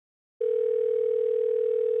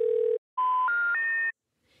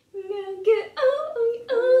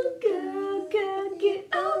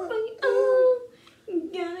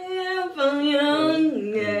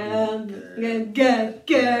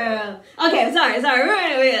sorry.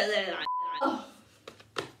 Oh.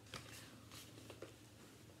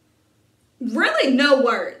 Really, no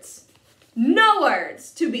words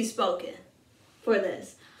to be spoken for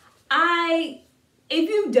this. If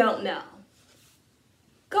you don't know,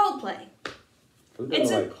 Coldplay. Who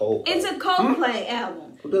doesn't like Coldplay? It's a Coldplay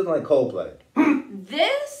album. Who doesn't like Coldplay?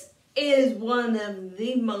 This is one of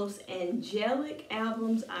the most angelic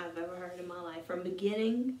albums I've ever heard in my life, from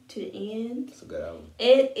beginning to end. It's a good album.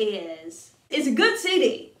 It is. It's a good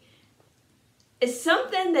CD. It's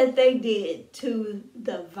something that they did to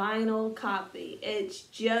the vinyl copy. It's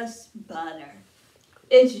just butter.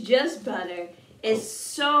 It's just butter. It's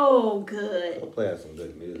so good. Coldplay has some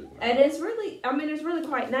good music, man. And it's really, it's really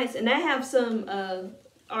quite nice. And they have some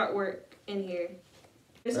artwork in here.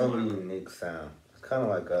 It's a unique sound. It's kind of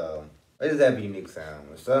like, they just have a unique sound.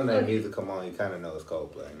 When some of that music come on, you kind of know it's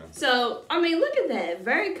Coldplay, you know? So, look at that.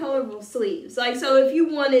 Very colorful sleeves. Like, so if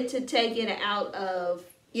you wanted to take it out of,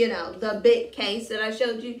 the big case that I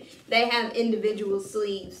showed you, they have individual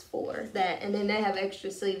sleeves for that. And then they have extra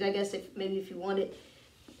sleeves, I guess, if you wanted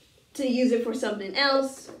to use it for something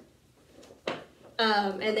else.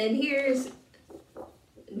 And then here's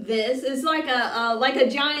this. It's like a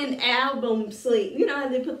giant album sleeve. You know how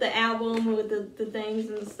they put the album with the things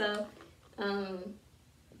and stuff.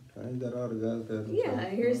 Ain't that all the guys that? Yeah,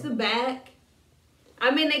 here's the back.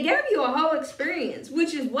 They gave you a whole experience,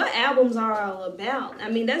 which is what albums are all about.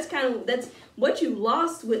 That's what you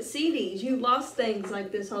lost with CDs. You lost things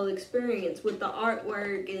like this whole experience with the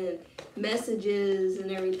artwork and messages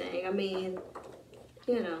and everything. I'm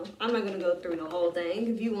not going to go through the whole thing.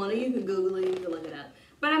 If you want to, you can Google it, you can look it up.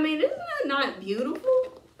 But isn't that not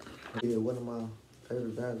beautiful? Yeah, one of my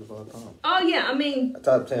favorite bands of all time. Oh, yeah,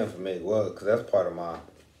 Top 10 for me, because that's part of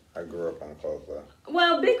I grew up on Coldplay.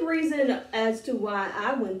 Well, big reason as to why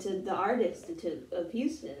I went to the Art Institute of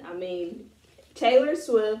Houston. Taylor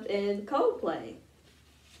Swift and Coldplay.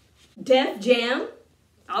 Def Jam.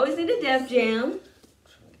 Always need a Def Jam.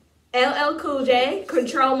 LL Cool J.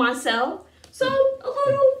 Control Myself. So,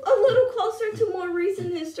 a little closer to more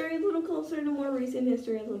recent history.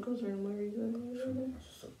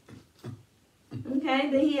 Okay,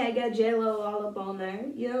 then he had got J-Lo all up on there.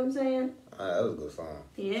 You know what I'm saying? That was a good song.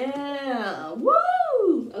 Yeah.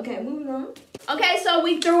 Woo! Okay, moving on. Okay, so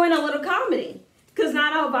we threw in a little comedy. Because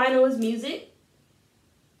not all vinyl is music.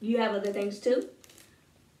 You have other things too.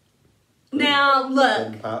 Now,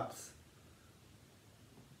 look. Pops.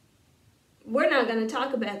 We're not going to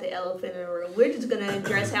talk about the elephant in the room. We're just going to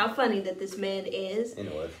address how funny that this man is.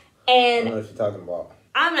 Anyway. And I don't know what you're talking about.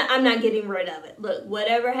 I'm not getting rid of it. Look,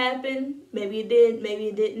 whatever happened, maybe it did, maybe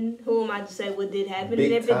it didn't. Who am I to say what did happen?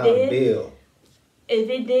 Big and if time it did, bill. if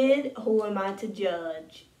it did, who am I to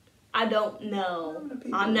judge? I don't know.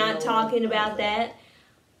 I'm not talking about that.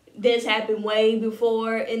 This happened way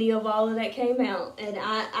before any of all of that came out. And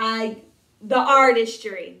the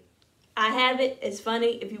artistry, I have it. It's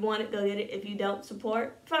funny. If you want it, go get it. If you don't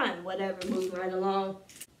support, fine, whatever. Move right along.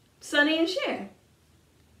 Sonny and Cher.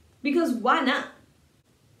 Because why not?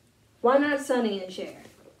 Why not Sonny and Cher?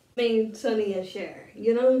 Sonny and Cher.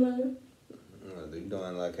 You know what I mean? You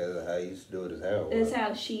doing like how he used to do it his hair? That's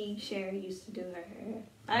how Cher used to do her hair.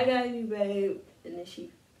 I got you, babe. And then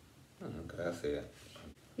she. Okay, I see it.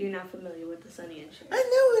 You're not familiar with the Sonny and Cher. I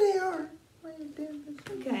know who they are.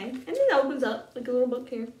 Okay. And then it opens up like a little book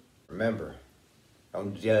here. Remember,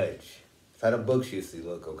 don't judge. That's how the books used to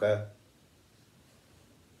look, okay?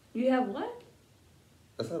 You have what?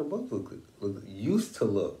 That's how the books used to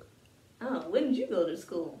look. Oh, when did you go to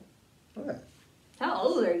school? What? How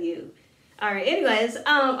old are you? All right, anyways,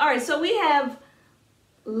 all right, so we have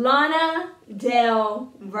Lana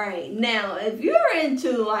Del Rey. Now, if you're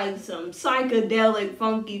into like some psychedelic,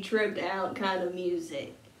 funky, tripped out kind of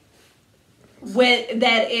music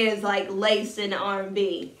that is like laced in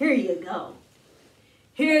R&B, here you go.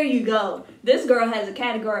 Here you go. This girl has a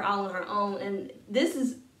category all on her own, and this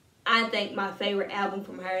is, I think, my favorite album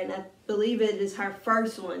from her, and I believe it is her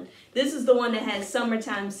first one. This is the one that has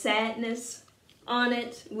Summertime Sadness on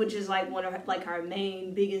it, which is like one of her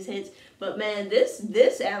main biggest hits. But man, this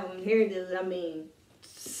album here is,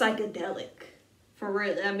 psychedelic for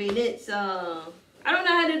real. It's I don't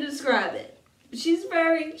know how to describe it. She's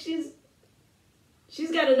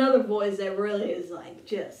got another voice that really is like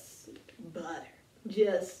just butter,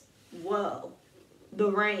 just whoa. The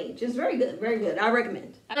range is very good, very good. I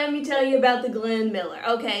recommend. Let me tell you about the Glenn Miller.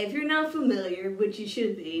 Okay, if you're not familiar, which you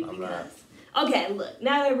should be, because okay, look,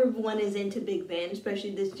 not everyone is into big band,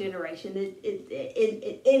 especially this generation.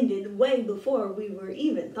 It ended way before we were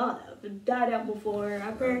even thought of. It died out before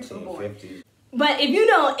our parents were born. But if you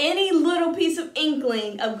know any little piece of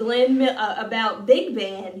inkling of about big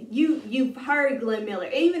band, you've heard Glenn Miller.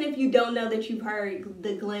 Even if you don't know that you've heard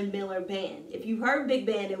the Glenn Miller band, if you've heard big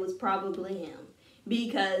band, it was probably him.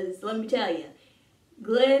 Because let me tell you,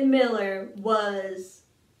 Glenn Miller was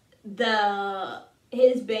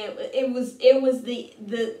his band. It was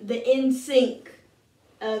the NSYNC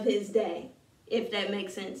of his day. If that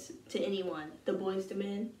makes sense to anyone, the Boyz II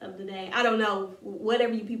Men of the day. I don't know,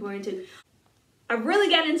 whatever you people are into. I really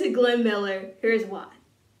got into Glenn Miller. Here's why.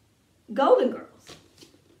 Golden Girls.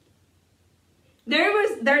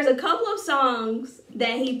 There's a couple of songs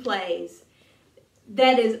that he plays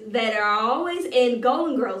that are always in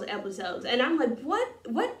Golden Girls episodes, and I'm like,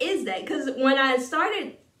 what is that? Because when I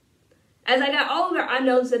started, as I got older, I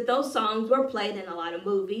noticed that those songs were played in a lot of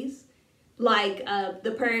movies, like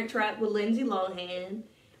The Parent Trap with Lindsay Lohan.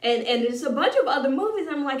 And there's a bunch of other movies.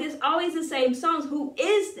 I'm like, it's always the same songs. Who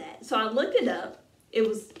is that? So I looked it up. It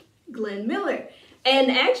was Glenn Miller. And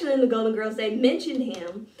actually in the Golden Girls, they mentioned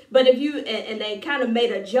him. But and they kind of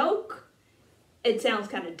made a joke. It sounds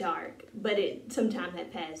kind of dark. But some time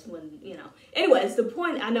had passed when, Anyways, the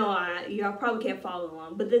point, I know y'all probably can't follow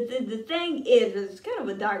along. But the thing is, it's kind of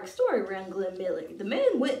a dark story around Glenn Miller. The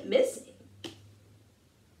man went missing.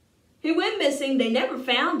 He went missing. They never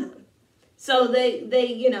found him. So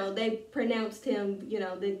they pronounced him,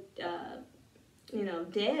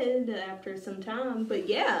 dead after some time. But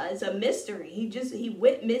yeah, it's a mystery. He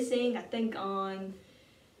went missing, I think on,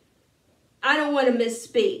 I don't want to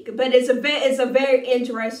misspeak, but it's a very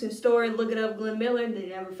interesting story. Look it up, Glenn Miller. They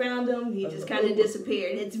never found him. He just kind of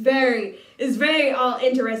disappeared. It's very all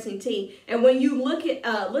interesting tea. And when you look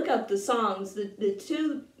up the songs,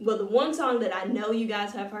 the one song that I know you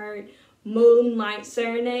guys have heard, Moonlight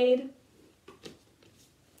Serenade.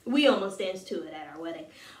 We almost danced to it at our wedding.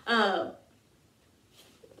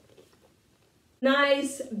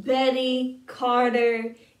 Nice, Betty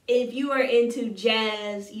Carter. If you are into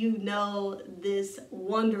jazz, you know this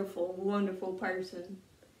wonderful, wonderful person.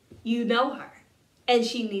 You know her. And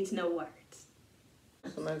she needs no words.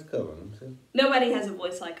 That's a nice cover. Nobody has a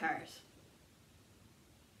voice like hers.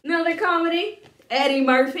 Another comedy, Eddie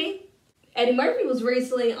Murphy. Eddie Murphy was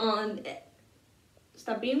recently on...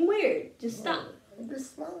 Stop being weird. Just stop.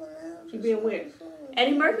 You're being weird.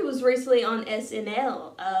 Eddie Murphy was recently on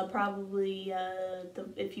SNL. Probably,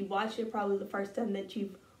 if you watch it, probably the first time that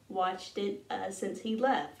you've watched it since he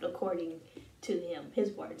left, according to him.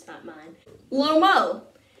 His words, not mine. Lil Mo,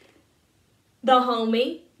 the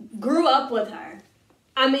homie, grew up with her.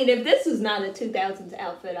 I mean, if this is not a 2000s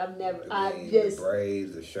outfit, The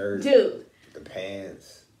braids, the shirt, dude, the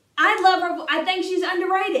pants. I love her. I think she's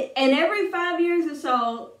underrated. And every 5 years or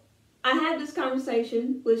so, I had this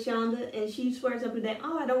conversation with Shonda, and she swears up and down,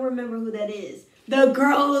 I don't remember who that is. The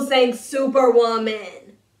girl who sang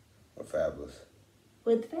Superwoman. Or Fabulous.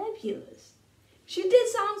 With Fabulous. She did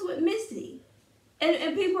songs with Missy.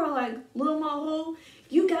 And people are like, Lil Mo who?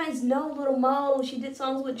 You guys know Lil Mo. She did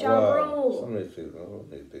songs with Ja Rule. Some of these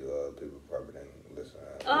people probably didn't listen.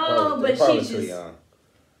 But she's she's too young.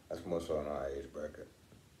 That's more so in our age bracket.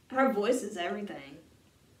 Her voice is everything.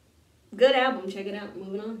 Good album. Check it out.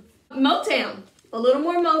 Moving on. Motown. A little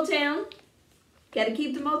more Motown. Got to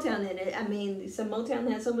keep the Motown in it. I mean, some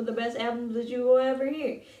Motown has some of the best albums that you will ever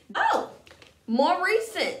hear. Oh, more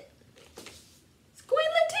recent. It's Queen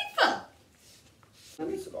Latifah. I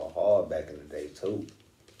used to go hard back in the day, too.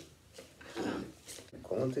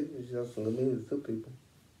 Queen Latifah, she had some good music, too, people.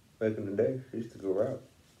 Back in the day, she used to go out.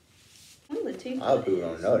 Queen Latifah. A lot of people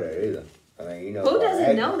don't know that either. I mean, who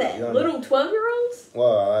doesn't know that? Little 12-year-olds? Well,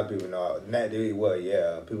 a lot of people know.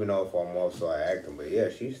 People know her for more so acting, but yeah,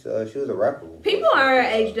 she was a rapper. People our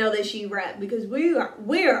age know that she rapped because we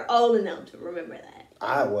are old enough to remember that.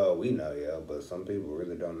 We know, yeah, but some people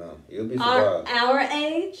really don't know. You'll be surprised. Our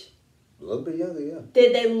age? A little bit younger, yeah.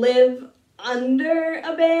 Did they live under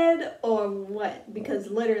a bed or what? Because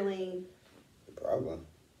literally... Probably.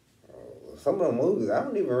 Some of the movies, I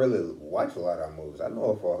don't even really watch a lot of movies. I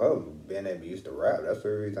know for her being able to used to rap. That's the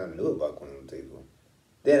reason I knew about Queen Latifah.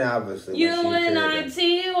 Then obviously UNITY,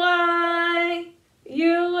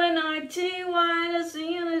 that's the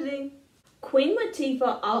unity. Queen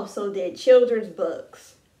Latifah also did children's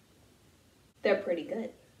books. They're pretty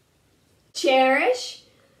good. Cherish.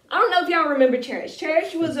 I don't know if y'all remember Cherish.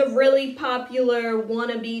 Cherish was a really popular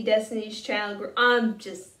wannabe Destiny's Child group.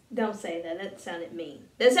 Don't say that. That sounded mean.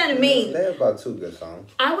 That sounded mean. They have about 2 good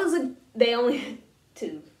songs. They only had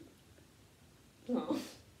 2. Oh.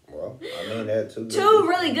 Well, I mean, they had 2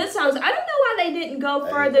 really good songs. I don't know why they didn't go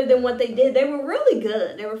further than what they did. They were really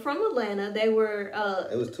good. They were from Atlanta. They were.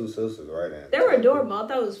 It was 2 sisters, right? They were adorable. I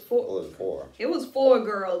thought it was 4. It was 4. It was 4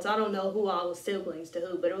 girls. I don't know who all was siblings to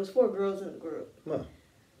who, but it was 4 girls in the group. Huh.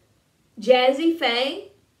 Jazzy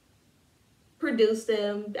Faye produced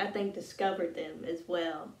them. I think discovered them as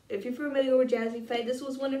well. If you're familiar with Jazzy Faye, this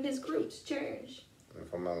was one of his groups, Cherish.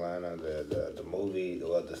 From Atlanta, the movie,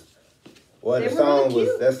 the song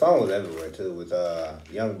was that song was everywhere too with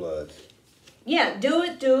Youngbloods. Yeah, do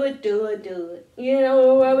it, do it, do it, do it. You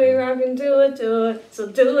know why we rockin', do it, do it. So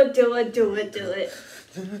do it, do it, do it, do it.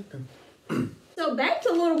 So back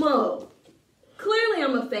to Little Mo. Clearly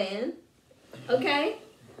I'm a fan. Okay?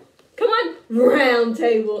 Come on, Round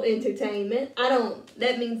Table Entertainment.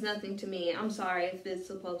 That means nothing to me. I'm sorry if it's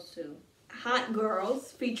supposed to. Hot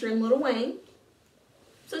Girls featuring Lil Wayne.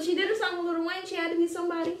 So she did a song with Lil Wayne. She had to be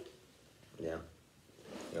somebody. Yeah.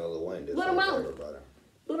 You know, Lil Wayne did Little Mo. everybody.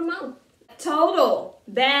 Little Mo. Total.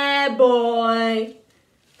 Bad Boy.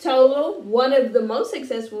 Total. One of the most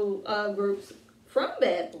successful groups from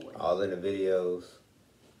Bad Boy. All in the videos.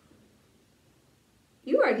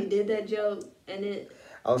 You already did that joke. And it...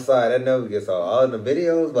 I'm sorry, that never gets all in the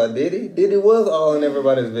videos by Diddy. Diddy was all in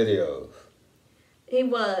everybody's videos. He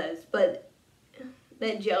was. But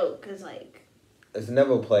that joke is like... It's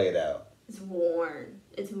never played out. It's worn.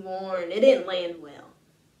 It's worn. It didn't land well.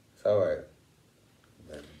 It's alright.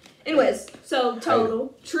 Anyways, so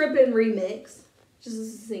Total, Trippin' Remix. Just a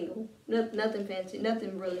single. Nothing fancy.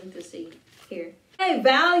 Nothing really to see here. Hey,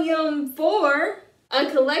 Volume 4.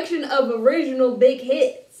 A collection of original big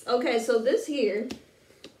hits. Okay, so this here.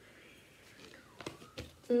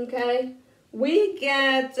 Okay. We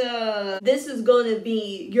got, this is going to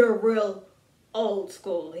be your real old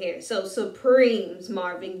school here. So Supremes,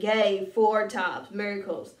 Marvin Gaye, Four Tops,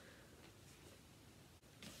 Miracles.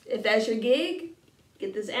 If that's your gig,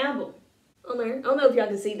 get this album on there. I don't know if y'all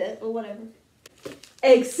can see that, but whatever.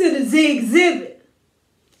 X to the Z Exhibit.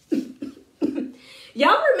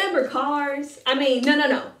 Y'all remember Cars? I mean,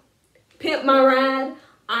 no. Pimp My Ride.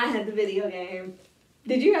 I had the video game.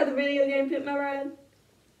 Did you have the video game Pimp My Ride?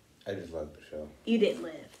 I just loved the show. You didn't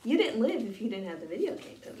live. You didn't live if you didn't have the video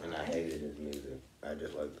game Pimp My And Ride. I hated his music. I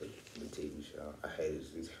just liked the TV show. I hated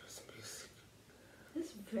his music.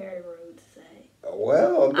 That's very rude to say.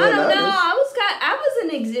 Well, I don't know. I was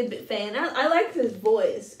an Exhibit fan. I liked his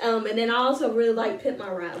voice. And then I also really like Pimp My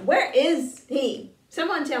Ride. Where is he?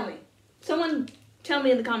 Someone tell me. Someone tell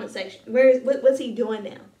me in the comment section. What's he doing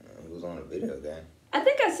now? He was on a video game. I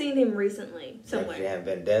think I seen him recently somewhere. Jam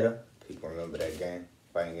Vendetta. People remember that game,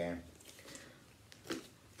 fighting game.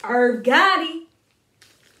 Irv Gotti.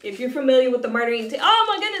 If you're familiar with the murdering team. Oh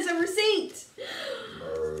my goodness, a receipt.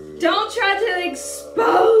 Don't try to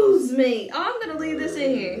expose me. Oh, I'm going to leave this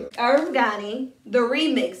in here. Irv Gotti, the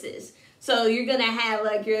remixes. So you're going to have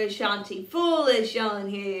like your Ashanti Foolish on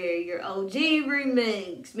here, your OG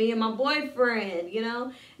remix, Me and My Boyfriend, you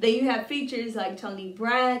know. Then you have features like Toni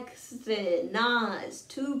Braxton, Nas,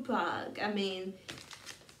 Tupac. I mean,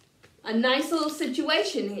 a nice little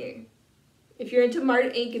situation here. If you're into Murder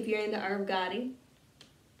Inc., if you're into Irv Gotti,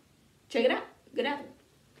 check it out. Good album.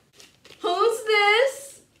 Who's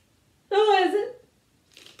this? Who is it?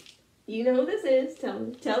 You know who this is.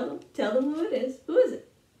 Tell them who it is. Who is it?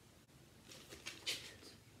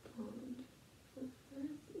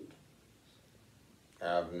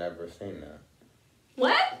 I've never seen that.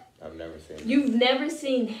 What? I've never seen it. You've never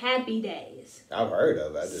seen Happy Days? I've heard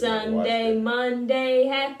of it. I just Sunday, never watched Monday,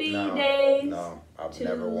 Happy Days. No, I've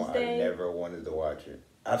Tuesday. never wanted to watch it.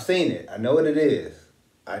 I've seen it. I know what it is.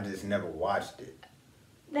 I just never watched it.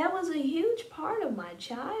 That was a huge part of my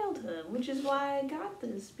childhood, which is why I got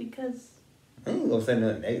this, because... I ain't gonna say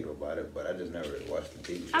nothing negative about it, but I just never watched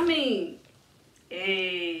the TV show. I mean,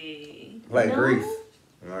 hey... Like Grease.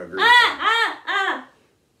 I'm not a Grease fan.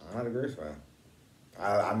 I'm not a Grease fan.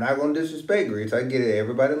 I'm not gonna disrespect Grease. I get it.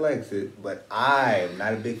 Everybody likes it, but I'm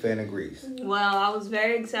not a big fan of Grease. Well, I was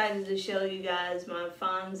very excited to show you guys my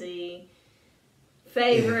Fonzie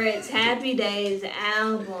favorites Happy Days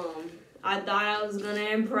album. I thought I was going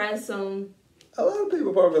to impress them. A lot of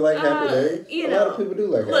people probably like Happy Days. You a know, lot of people do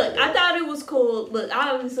like Happy Days. Look, I thought it was cool. Look,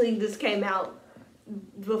 obviously this came out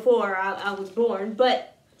before I was born,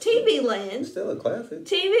 but TV Land. It's still a classic.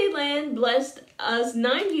 TV Land blessed us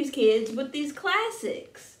 90s kids with these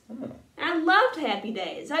classics. Oh. I loved Happy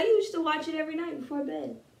Days. I used to watch it every night before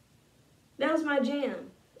bed. That was my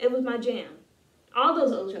jam. It was my jam. All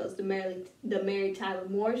those old shows, the Mary Tyler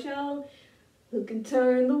Moore Show, Who Can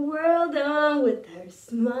Turn the World On with Her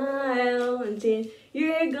Smile, and then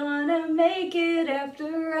You're Gonna Make It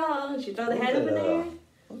After All. She throw the hat up in the air.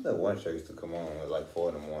 What's that one show used to come on at like 4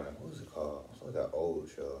 in the morning. What was it called? It's like an old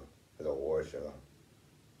show. It's a war show.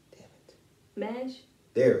 Damn it. MASH?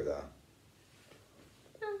 There we go.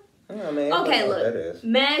 I mean, okay, look. That is.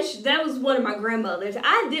 MASH, that was one of my grandmothers.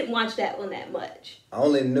 I didn't watch that one that much. I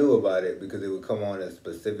only knew about it because it would come on at a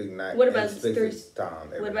specific night. What about specific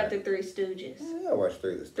time? What about the Three Stooges? Yeah, I watched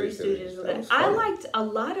Three Stooges. Okay. I liked a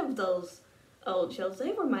lot of those old shows.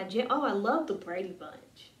 They were my jam. Oh, I love the Brady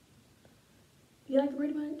Bunch. You like the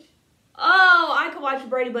Brady Bunch? Oh, I could watch the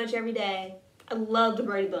Brady Bunch every day. I love the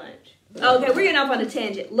Brady Bunch. Okay, we're getting off on a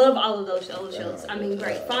tangent. Love all of those old shows. I mean,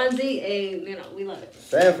 great. Fonzie, and we love it.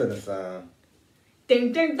 Sanford and Son.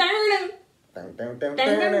 Ding, ding, ding,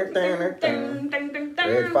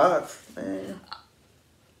 Red Fox. Man.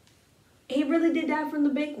 He really did die from the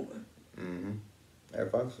big one. Mm-hmm.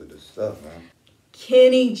 Red Fox was the stuff, man.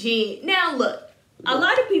 Kenny G. Now, look. A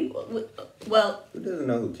lot of people, well... Who doesn't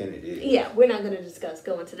know who Kenny G is? Yeah, we're not going to discuss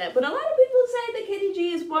going to that. But a lot of people say that Kenny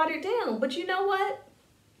G is watered down. But you know what?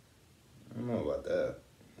 I don't know about that.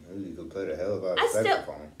 You could play the hell out of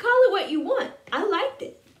saxophone. Call it what you want. I liked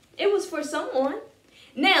it. It was for someone.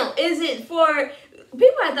 Now, is it for...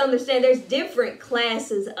 People have to understand there's different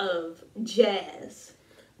classes of jazz.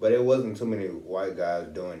 But it wasn't too many white guys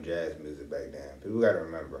doing jazz music back then. People got to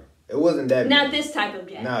remember. It wasn't that many. Not this type of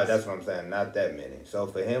jazz. No, that's what I'm saying. Not that many. So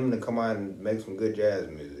for him to come out and make some good jazz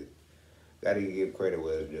music, got to give credit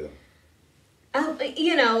where it's due.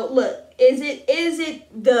 You know, look, is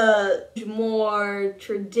it the more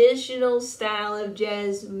traditional style of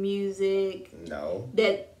jazz music? No.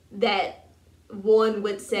 That one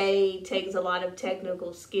would say takes a lot of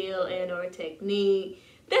technical skill and or technique.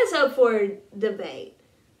 That's up for debate.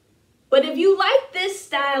 But if you like this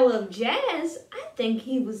style of jazz, I think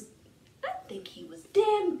he was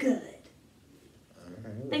damn good.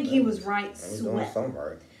 I think he was right doing something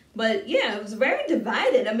right. But yeah, it was very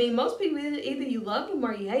divided. I mean, most people either you love him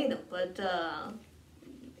or you hate him. But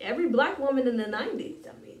every black woman in the 90s,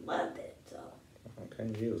 I mean, loved it. So.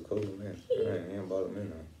 Okay, he was cool, man. He ain't bother me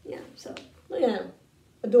now. Yeah, so look at him.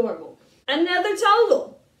 Adorable. Another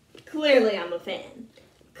total. Clearly I'm a fan.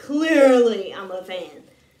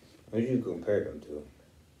 What did you compare them to?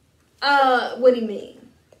 What do you mean?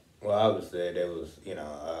 Well, obviously there was,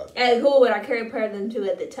 And who would I compare them to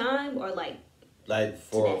at the time, or like? Like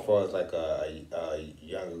for as like a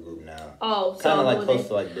younger group now. Oh, so kind of like close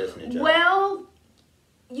to like Destiny Child. Well,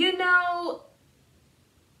 you know,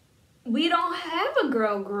 we don't have a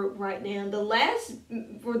girl group right now. The last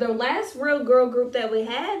real girl group that we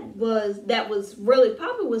had was really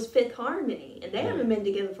popular was Fifth Harmony, and they haven't been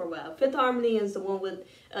together for a while. Fifth Harmony is the one with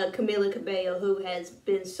Camila Cabello, who has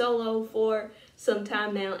been solo for some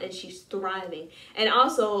time now, and she's thriving. And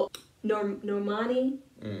also Normani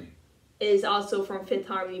is also from Fifth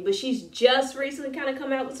Harmony, but she's just recently kind of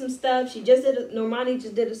come out with some stuff. Normani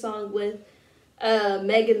just did a song with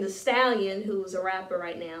Megan Thee Stallion, who's a rapper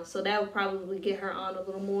right now, so that would probably get her on a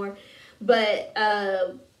little more. But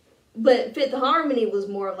Fifth Harmony was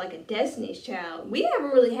more of like a Destiny's Child. We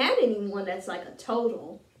haven't really had anyone that's like a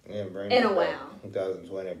total in a while.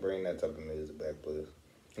 2020, bring that type of music back, please.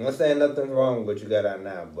 I'm not saying nothing's wrong with what you got out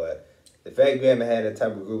now, but the fact we haven't had a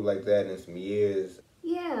type of group like that in some years.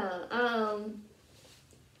 Yeah,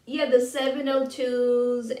 the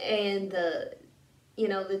 702s and the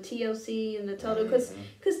TLC and the Total, because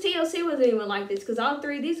TLC wasn't even like this, because all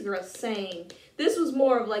three of these girls sang. This was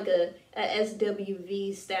more of like a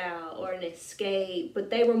SWV style or an Escape, but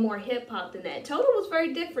they were more hip hop than that. Total was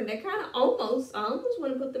very different. They kind of I almost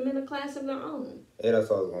want to put them in a class of their own. Yeah, that's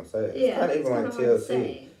what I was gonna say. Yeah, it's kind of even like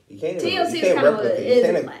TLC. You can't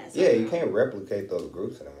replicate. You can't replicate those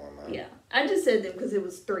groups anymore, man. Yeah, I just said them because it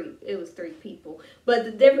was three people. But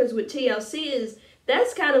the difference with TLC is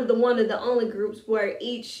that's kind of one of the only groups where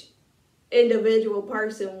each individual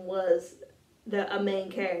person was a main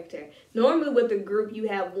character. Normally with the group you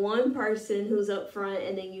have one person who's up front,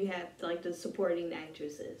 and then you have like the supporting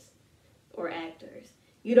actresses or actors.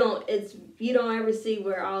 You don't ever see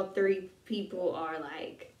where all three people are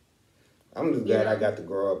like. I'm just glad I got to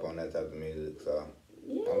grow up on that type of music, so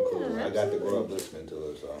yeah, I'm cool. Absolutely. I got to grow up listening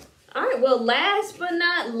to it, so. All right, well, last but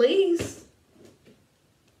not least,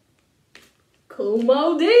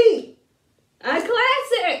 Kumo D, a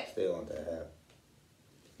classic. Still want that hat.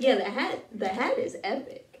 Yeah, the hat is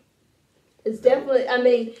epic. It's definitely. I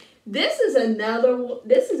mean, this is an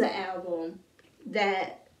album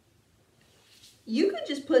that you could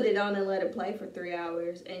just put it on and let it play for 3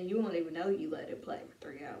 hours, and you won't even know you let it play for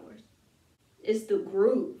 3 hours. It's the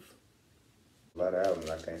groove. A lot of albums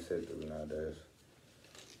I can't sit through nowadays.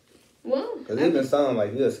 Well, because even some,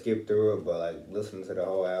 like, you'll skip through it, but, like, listening to the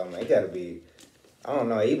whole album, it gotta be I don't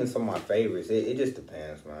know. Even some of my favorites. It just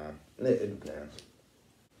depends, man. It depends.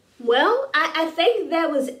 Well, I think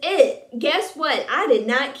that was it. Guess what? I did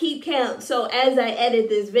not keep count. So as I edit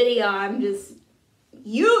this video, I'm just...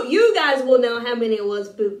 You guys will know how many it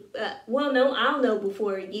was. Well, no, I'll know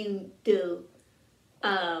before you do.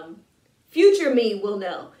 Future me will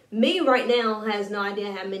know. Me right now has no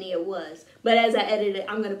idea how many it was. But as I edit it,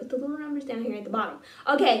 I'm going to put the little numbers down here at the bottom.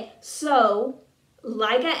 Okay, so...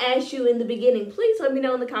 like I asked you in the beginning, please let me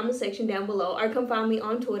know in the comment section down below, or come find me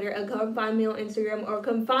on Twitter, or come find me on Instagram, or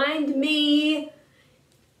come find me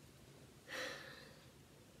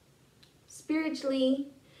spiritually.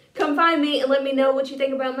 Come find me and let me know what you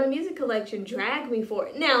think about my music collection. Drag me for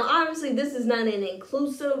it. Now, obviously, this is not an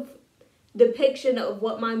inclusive depiction of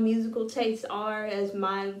what my musical tastes are, as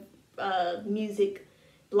my music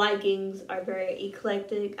likings are very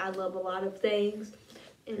eclectic. I love a lot of things.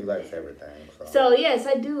 He likes everything. So, yes,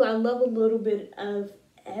 I do. I love a little bit of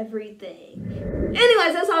everything.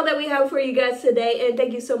 Anyways, that's all that we have for you guys today. And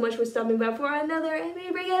thank you so much for stopping by for another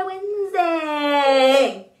Every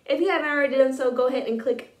Wednesday. If you haven't already done so, go ahead and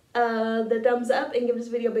click the thumbs up and give this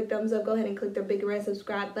video a big thumbs up. Go ahead and click the big red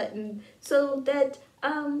subscribe button so that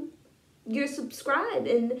you're subscribed.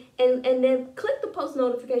 And then click the post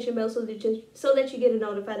notification bell so that you get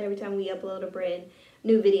notified every time we upload a brand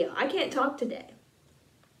new video. I can't talk today.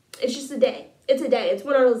 It's just a day. It's a day. It's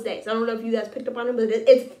one of those days. I don't know if you guys picked up on it, but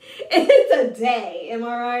it's a day. Am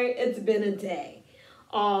I right? It's been a day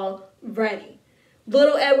already.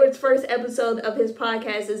 Little Edward's first episode of his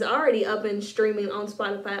podcast is already up and streaming on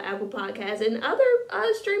Spotify, Apple Podcasts, and other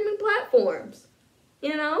streaming platforms.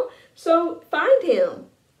 You know? So find him.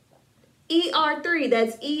 ER3.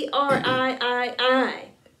 That's ERIII.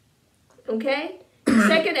 Okay?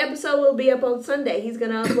 Second episode will be up on Sunday. He's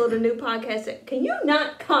going to upload a new podcast. Can you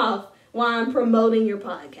not cough while I'm promoting your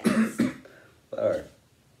podcast? Sorry.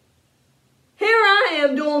 Here I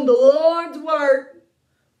am doing the Lord's work.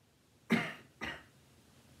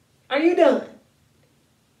 Are you done?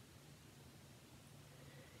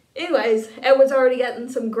 Anyways, Edward's already gotten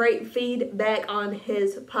some great feedback on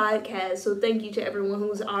his podcast. So thank you to everyone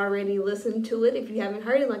who's already listened to it. If you haven't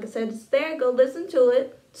heard it, like I said, it's there. Go listen to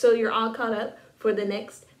it so you're all caught up for the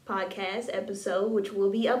next podcast episode, which will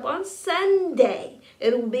be up on Sunday.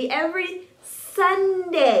 It will be every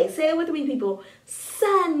Sunday. Say it with me, people.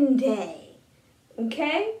 Sunday.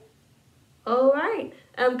 Okay? All right.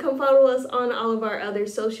 Come follow us on all of our other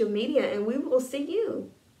social media, and we will see you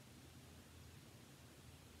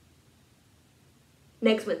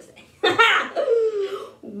next Wednesday.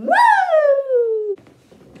 Woo!